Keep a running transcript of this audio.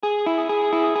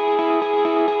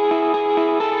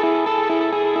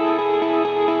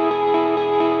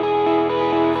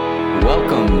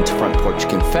Welcome to Front Porch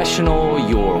Confessional,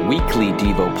 your weekly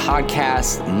Devo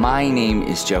podcast. My name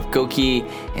is Jeff Goki,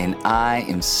 and I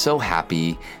am so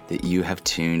happy that you have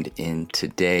tuned in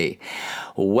today.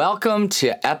 Welcome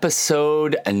to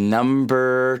episode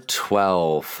number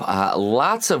 12.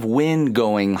 Lots of wind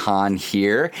going on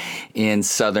here in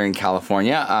Southern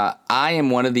California. I am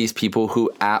one of these people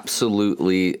who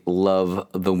absolutely love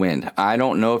the wind. I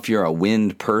don't know if you're a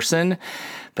wind person,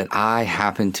 but I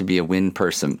happen to be a wind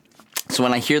person. So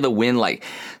when I hear the wind like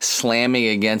slamming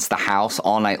against the house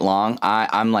all night long,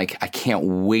 I'm like, I can't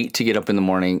wait to get up in the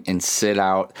morning and sit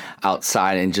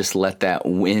outside and just let that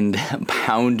wind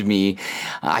pound me.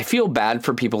 I feel bad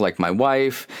for people like my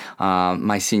wife,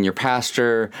 my senior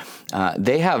pastor.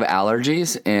 They have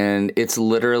allergies and it's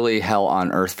literally hell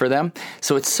on earth for them.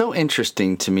 So it's so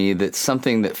interesting to me that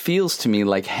something that feels to me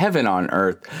like heaven on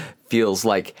earth feels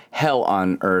like hell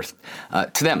on earth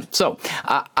to them. So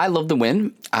I love the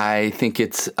wind. I think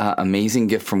it's an amazing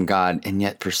gift from God. And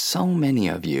yet for so many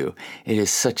of you, it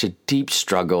is such a deep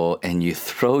struggle. And you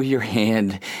throw your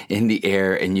hand in the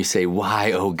air and you say,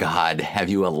 why, oh God, have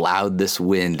you allowed this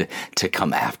wind to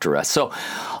come after us? So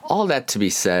all that to be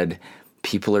said,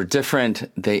 people are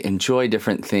different. They enjoy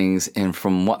different things. And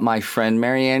from what my friend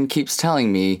Marianne keeps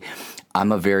telling me,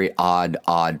 I'm a very odd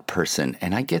person,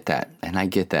 and I get that,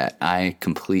 I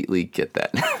completely get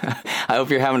that. I hope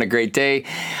you're having a great day.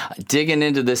 Digging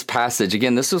into this passage.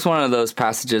 Again, this was one of those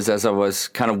passages as I was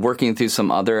kind of working through some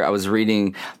other, I was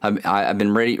reading, I've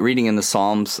been reading in the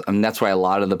Psalms, and that's why a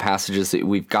lot of the passages that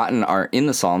we've gotten are in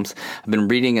the Psalms. I've been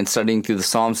reading and studying through the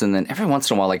Psalms, and then every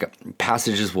once in a while, like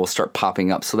passages will start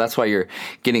popping up. So that's why you're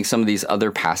getting some of these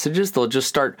other passages. They'll just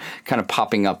start kind of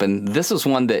popping up, and this was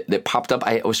one that popped up.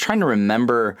 I was trying to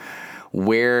remember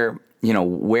where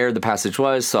the passage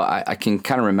was, so I can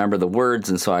kind of remember the words,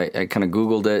 and so I kind of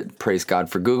Googled it. Praise God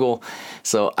for Google.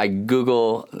 So I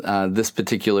Google this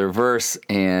particular verse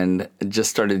and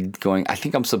just started going, I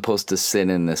think I'm supposed to sit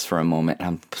in this for a moment.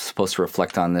 I'm supposed to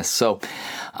reflect on this. So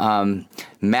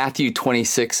Matthew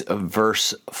 26,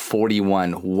 verse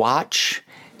 41, watch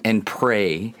and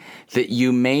pray that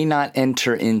you may not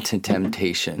enter into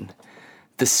temptation.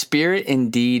 The spirit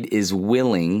indeed is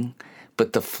willing,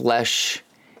 but the flesh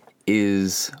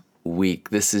is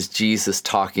weak. This is Jesus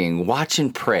talking. Watch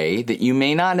and pray that you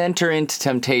may not enter into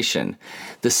temptation.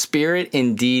 The spirit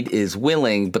indeed is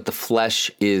willing, but the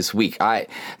flesh is weak.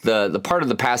 The part of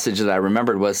the passage that I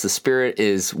remembered was the spirit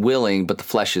is willing, but the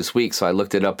flesh is weak. So I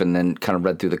looked it up and then kind of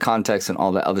read through the context and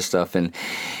all that other stuff. And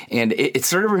it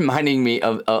started reminding me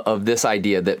of this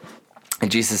idea that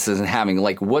Jesus isn't having.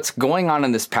 Like, what's going on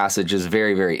in this passage is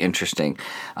very, very interesting.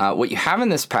 What you have in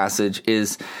this passage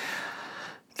is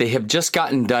they have just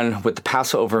gotten done with the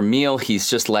Passover meal. He's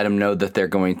just let them know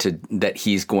that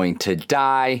he's going to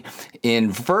die.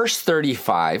 In verse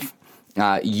 35,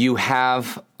 you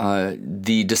have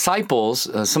the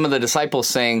disciples, some of the disciples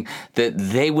saying that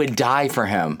they would die for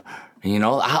him.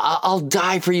 I'll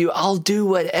die for you. I'll do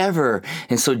whatever.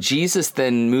 And so Jesus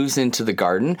then moves into the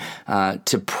garden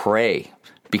to pray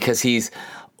because he's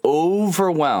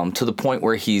overwhelmed to the point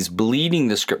where he's bleeding,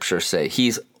 the scriptures say.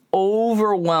 He's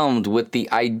overwhelmed with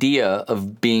the idea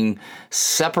of being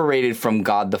separated from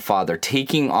God the Father,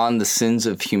 taking on the sins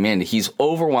of humanity. He's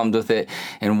overwhelmed with it.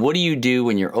 And what do you do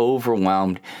when you're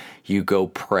overwhelmed? You go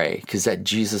pray, because that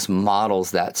Jesus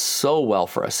models that so well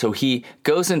for us. So he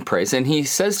goes and prays, and he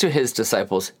says to his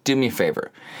disciples, do me a favor.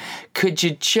 Could you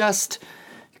just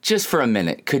for a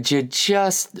minute, could you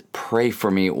just pray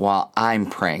for me while I'm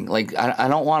praying? Like, I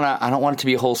don't want it to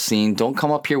be a whole scene. Don't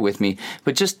come up here with me,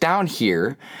 but just down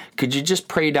here, could you just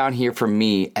pray down here for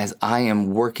me as I am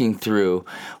working through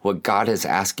what God is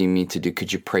asking me to do?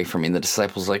 Could you pray for me? And the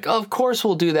disciples are like, oh, of course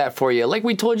we'll do that for you. Like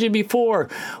we told you before,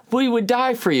 we would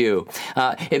die for you.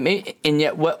 And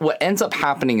yet what ends up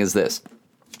happening is this.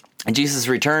 Jesus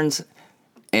returns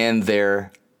and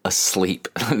they're asleep.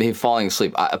 They're falling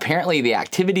asleep. Apparently the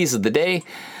activities of the day,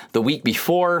 the week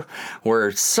before,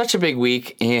 were such a big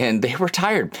week and they were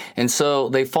tired. And so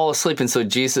they fall asleep. And so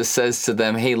Jesus says to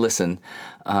them, hey, listen,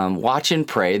 watch and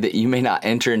pray that you may not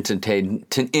enter into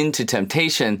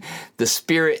temptation. The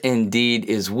spirit indeed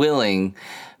is willing,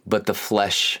 but the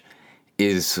flesh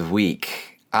is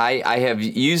weak. I have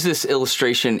used this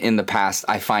illustration in the past.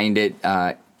 I find it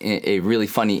a really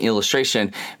funny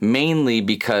illustration, mainly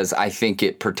because I think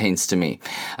it pertains to me.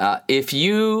 If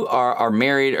you are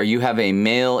married or you have a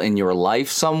male in your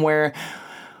life somewhere,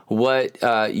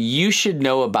 what you should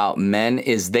know about men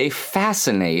is they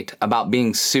fascinate about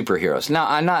being superheroes. Now,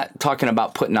 I'm not talking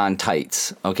about putting on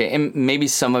tights, okay? And maybe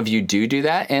some of you do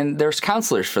that, and there's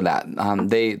counselors for that.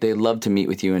 They love to meet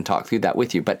with you and talk through that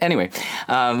with you. But anyway,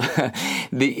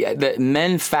 the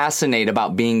men fascinate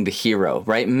about being the hero,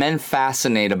 right? Men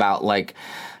fascinate about like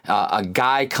a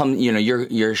guy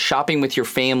you're shopping with your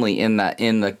family in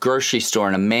the grocery store,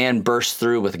 and a man bursts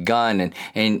through with a gun,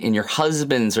 and your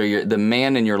husbands or the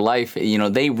man in your life,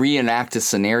 they reenact a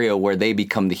scenario where they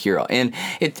become the hero. And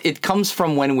it comes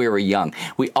from when we were young.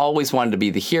 We always wanted to be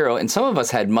the hero, and some of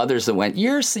us had mothers that went,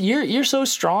 you're so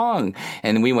strong,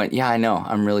 and we went, yeah, I know,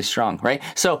 I'm really strong, right?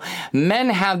 So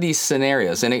men have these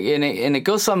scenarios, and it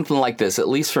goes something like this, at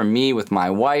least for me with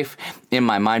my wife. In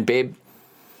my mind, babe,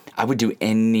 I would do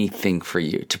anything for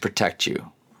you to protect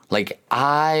you. Like,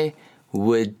 I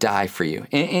would die for you.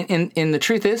 And the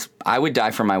truth is, I would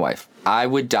die for my wife. I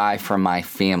would die for my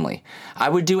family. I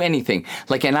would do anything.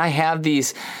 Like, and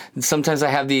sometimes I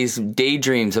have these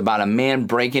daydreams about a man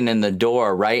breaking in the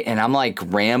door, right? And I'm like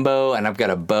Rambo, and I've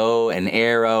got a bow and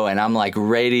arrow, and I'm like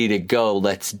ready to go.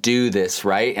 Let's do this,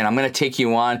 right? And I'm going to take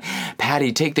you on.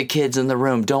 Patty, take the kids in the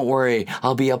room. Don't worry.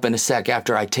 I'll be up in a sec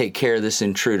after I take care of this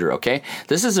intruder, okay?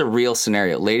 This is a real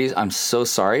scenario. Ladies, I'm so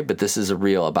sorry, but this is a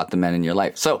real about the men in your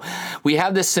life. So we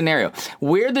have this scenario.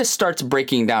 Where this starts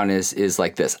breaking down is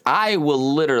like this. I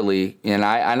will literally, and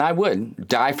I would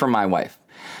die for my wife.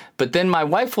 But then my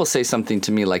wife will say something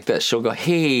to me like this. She'll go,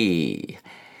 hey,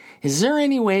 is there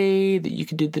any way that you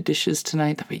could do the dishes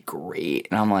tonight? That'd be great.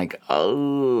 And I'm like,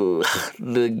 oh,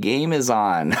 the game is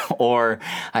on. Or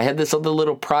I had this other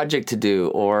little project to do.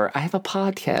 Or I have a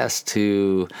podcast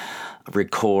to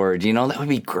record. That would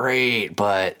be great.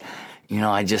 But, I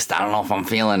don't know if I'm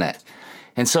feeling it.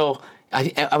 And so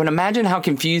I would imagine how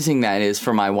confusing that is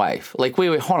for my wife. Like,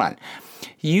 wait, hold on.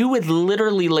 You would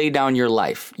literally lay down your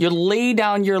life. You lay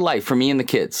down your life for me and the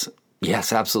kids.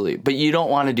 Yes, absolutely. But you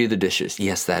don't want to do the dishes.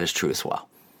 Yes, that is true as well.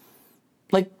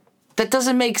 Like, that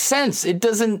doesn't make sense. It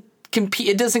doesn't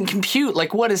compute.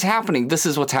 Like, what is happening? This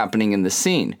is what's happening in the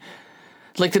scene.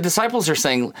 Like, the disciples are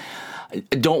saying,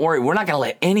 don't worry, we're not going to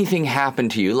let anything happen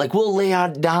to you. Like, we'll lay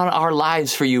down our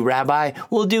lives for you, Rabbi.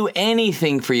 We'll do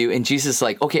anything for you. And Jesus is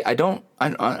like, okay, I don't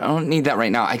need that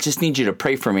right now. I just need you to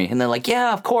pray for me. And they're like,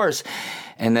 yeah, of course.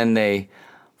 And then they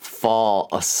fall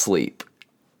asleep.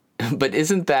 But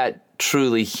isn't that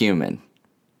truly human?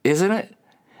 Isn't it?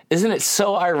 Isn't it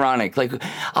so ironic? Like,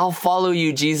 I'll follow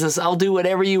you, Jesus. I'll do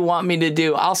whatever you want me to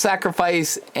do. I'll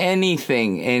sacrifice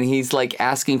anything. And he's like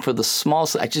asking for the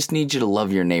smallest. I just need you to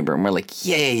love your neighbor. And we're like,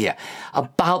 yeah.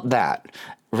 About that,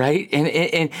 right?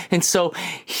 And so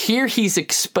here he's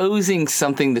exposing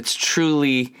something that's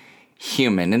truly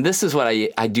human. And this is what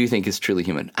I do think is truly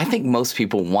human. I think most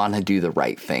people want to do the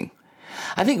right thing.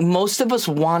 I think most of us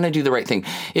want to do the right thing.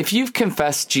 If you've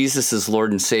confessed Jesus as Lord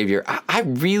and Savior, I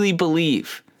really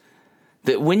believe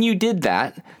that when you did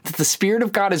that the Spirit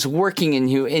of God is working in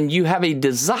you, and you have a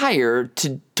desire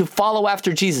to follow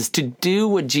after Jesus, to do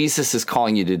what Jesus is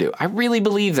calling you to do. I really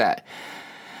believe that.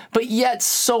 But yet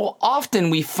so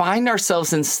often we find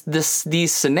ourselves in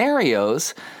these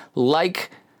scenarios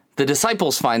like the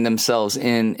disciples find themselves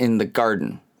in the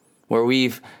garden, where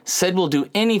we've said we'll do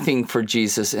anything for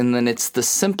Jesus, and then it's the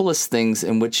simplest things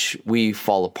in which we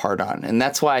fall apart on. And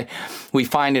that's why we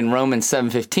find in Romans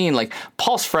 7:15, like,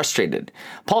 Paul's frustrated.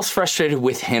 Paul's frustrated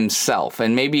with himself.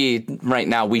 And maybe right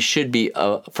now we should be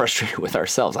frustrated with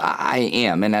ourselves. I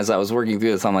am. And as I was working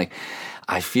through this, I'm like,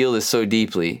 I feel this so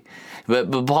deeply.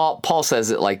 But Paul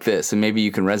says it like this, and maybe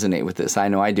you can resonate with this. I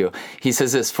know I do. He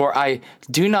says this, for I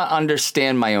do not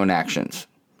understand my own actions.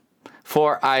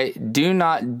 For I do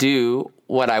not do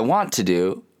what I want to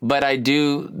do, but I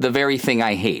do the very thing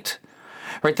I hate.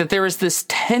 Right? That there is this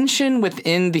tension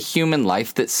within the human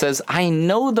life that says, I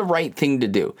know the right thing to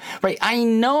do. Right? I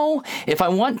know if I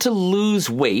want to lose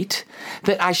weight,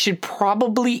 that I should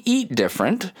probably eat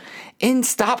different and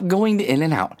stop going to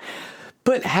In-N-Out.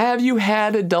 But have you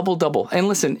had a double-double? And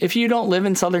listen, if you don't live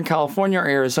in Southern California or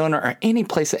Arizona or any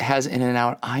place that has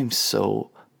In-N-Out, I'm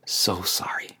so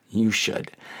sorry. You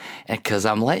should. Because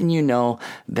I'm letting you know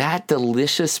that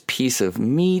delicious piece of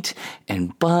meat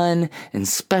and bun and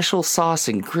special sauce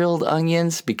and grilled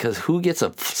onions, because who gets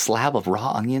a slab of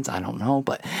raw onions? I don't know,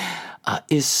 but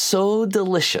is so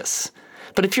delicious.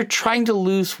 But if you're trying to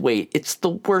lose weight, it's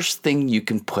the worst thing you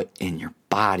can put in your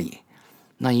body.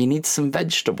 Now, you need some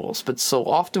vegetables, but so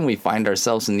often we find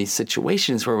ourselves in these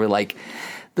situations where we're like,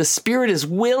 the spirit is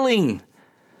willing,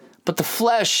 but the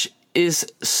flesh is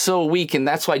so weak. And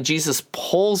that's why Jesus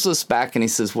pulls us back and he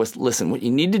says, listen, what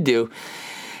you need to do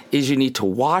is you need to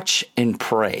watch and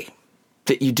pray.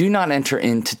 that you do not enter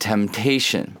into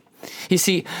temptation. You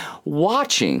see,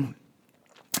 watching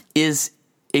is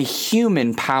a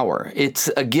human power. It's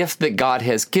a gift that God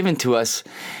has given to us,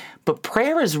 but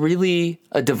prayer is really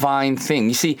a divine thing.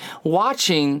 You see,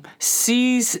 watching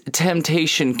sees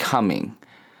temptation coming.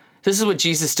 This is what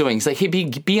Jesus is doing. He's like, hey,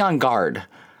 be on guard.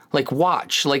 Like,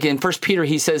 watch. Like in 1 Peter,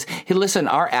 he says, hey, listen,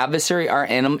 our adversary, our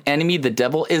enemy, the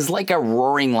devil, is like a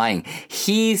roaring lion.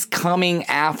 He's coming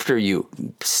after you.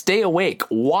 Stay awake.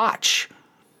 Watch.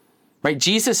 Right?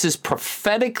 Jesus is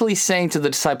prophetically saying to the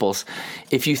disciples,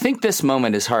 if you think this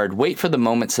moment is hard, wait for the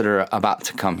moments that are about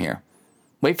to come here.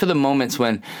 Wait for the moments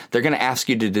when they're going to ask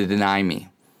you to deny me.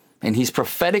 And he's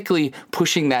prophetically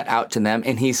pushing that out to them,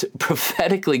 and he's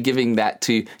prophetically giving that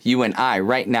to you and I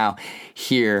right now,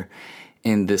 here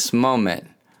in this moment,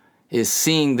 is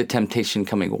seeing the temptation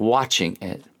coming, watching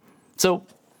it. So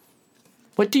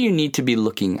what do you need to be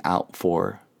looking out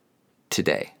for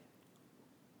today?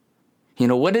 You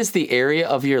know, what is the area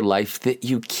of your life that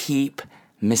you keep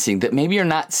missing, that maybe you're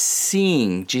not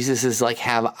seeing? Jesus is like,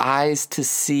 have eyes to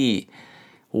see.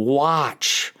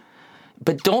 Watch.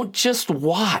 But don't just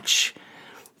watch.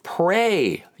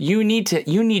 Pray. You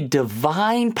need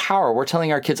divine power. We're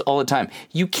telling our kids all the time,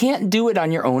 you can't do it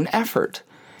on your own effort.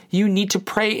 You need to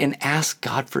pray and ask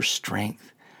God for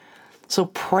strength. So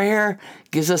prayer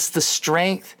gives us the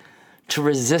strength to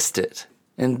resist it.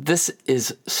 And this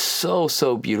is so,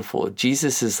 so beautiful.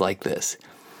 Jesus is like this.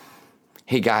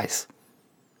 Hey guys,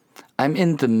 I'm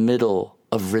in the middle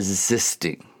of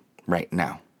resisting right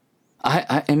now.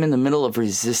 I am in the middle of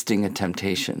resisting a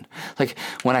temptation. Like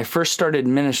when I first started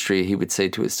ministry, he would say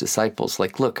to his disciples,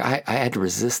 like, look, I had to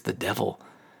resist the devil.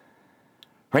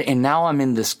 Right? And now I'm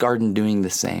in this garden doing the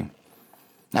same.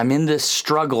 I'm in this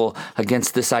struggle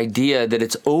against this idea that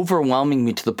it's overwhelming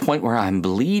me to the point where I'm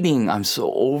bleeding. I'm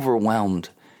so overwhelmed.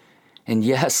 And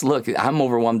yes, look, I'm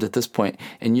overwhelmed at this point,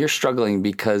 and you're struggling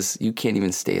because you can't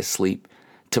even stay asleep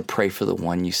to pray for the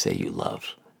one you say you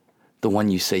love, the one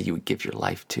you say you would give your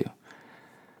life to.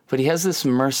 But he has this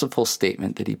merciful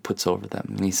statement that he puts over them.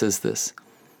 And he says this,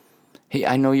 hey,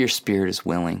 I know your spirit is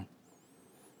willing,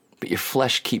 but your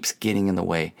flesh keeps getting in the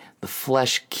way. The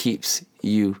flesh keeps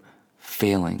you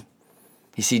failing.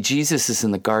 You see, Jesus is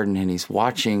in the garden and he's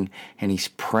watching and he's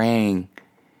praying.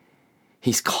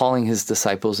 He's calling his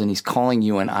disciples and he's calling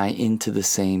you and I into the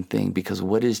same thing, because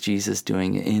what is Jesus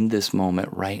doing in this moment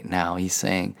right now? He's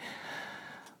saying,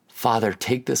 Father,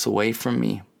 take this away from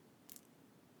me.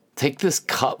 Take this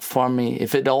cup from me.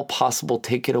 If at all possible,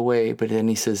 take it away. But then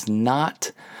he says,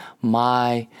 not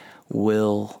my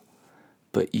will,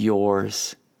 but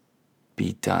yours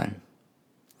be done.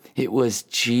 It was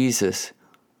Jesus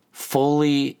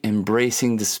fully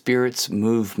embracing the Spirit's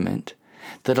movement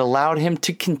that allowed him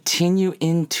to continue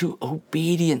into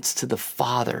obedience to the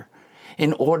Father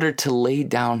in order to lay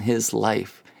down his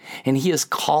life. And he is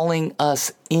calling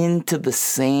us into the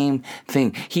same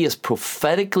thing. He is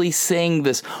prophetically saying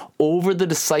this over the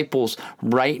disciples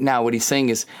right now. What he's saying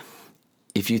is,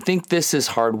 if you think this is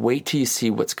hard, wait till you see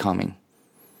what's coming.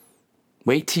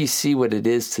 Wait till you see what it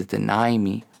is to deny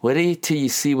me. Wait till you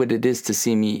see what it is to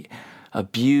see me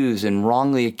abused and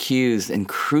wrongly accused and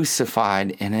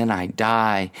crucified, and then I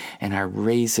die and I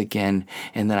raise again,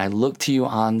 and then I look to you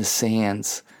on the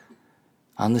sands,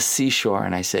 on the seashore,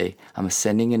 and I say, I'm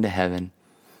ascending into heaven.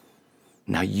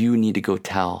 Now you need to go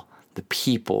tell the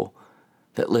people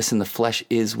that, listen, the flesh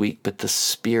is weak, but the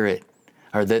Spirit,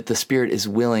 or that the Spirit is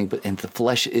willing, and the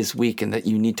flesh is weak, and that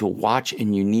you need to watch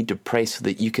and you need to pray so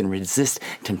that you can resist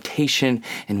temptation,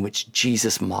 in which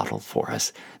Jesus modeled for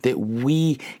us. That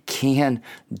we can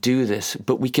do this,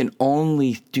 but we can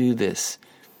only do this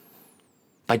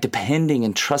by depending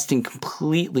and trusting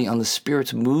completely on the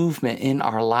Spirit's movement in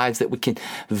our lives, that we can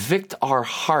convict our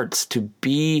hearts to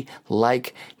be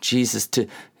like Jesus,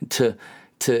 to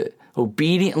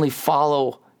obediently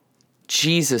follow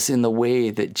Jesus in the way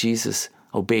that Jesus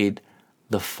obeyed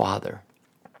the Father.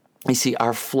 You see,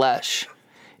 our flesh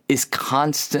is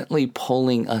constantly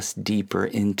pulling us deeper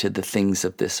into the things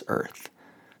of this earth.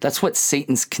 That's what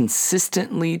Satan's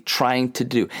consistently trying to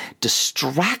do,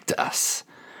 distract us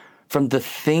from the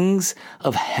things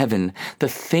of heaven, the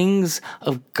things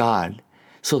of God.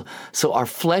 So our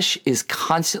flesh is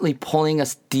constantly pulling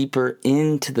us deeper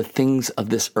into the things of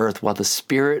this earth, while the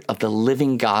Spirit of the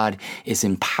living God is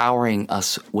empowering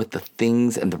us with the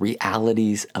things and the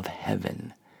realities of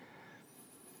heaven.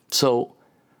 So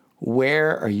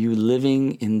where are you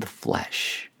living in the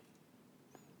flesh,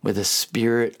 where the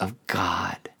Spirit of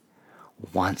God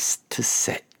wants to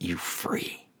set you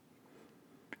free?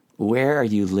 Where are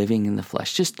you living in the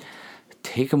flesh? Just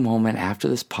take a moment after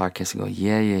this podcast and go,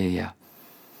 yeah.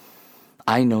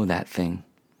 I know that thing.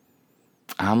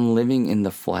 I'm living in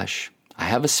the flesh. I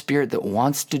have a spirit that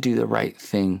wants to do the right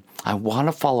thing. I want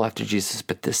to follow after Jesus,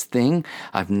 but this thing,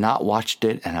 I've not watched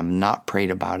it and I've not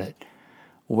prayed about it.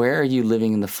 Where are you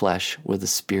living in the flesh where the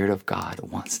Spirit of God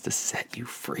wants to set you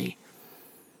free?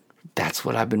 That's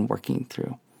what I've been working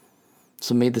through.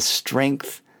 So may the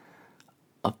strength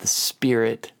of the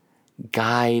Spirit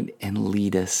guide and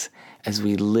lead us as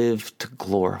we live to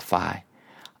glorify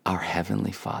our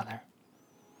Heavenly Father.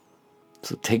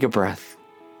 So take a breath,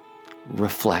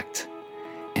 reflect,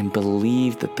 and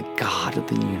believe that the God of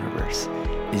the universe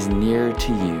is nearer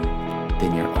to you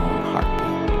than your own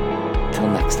heartbeat. Till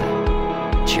next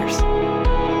time, cheers.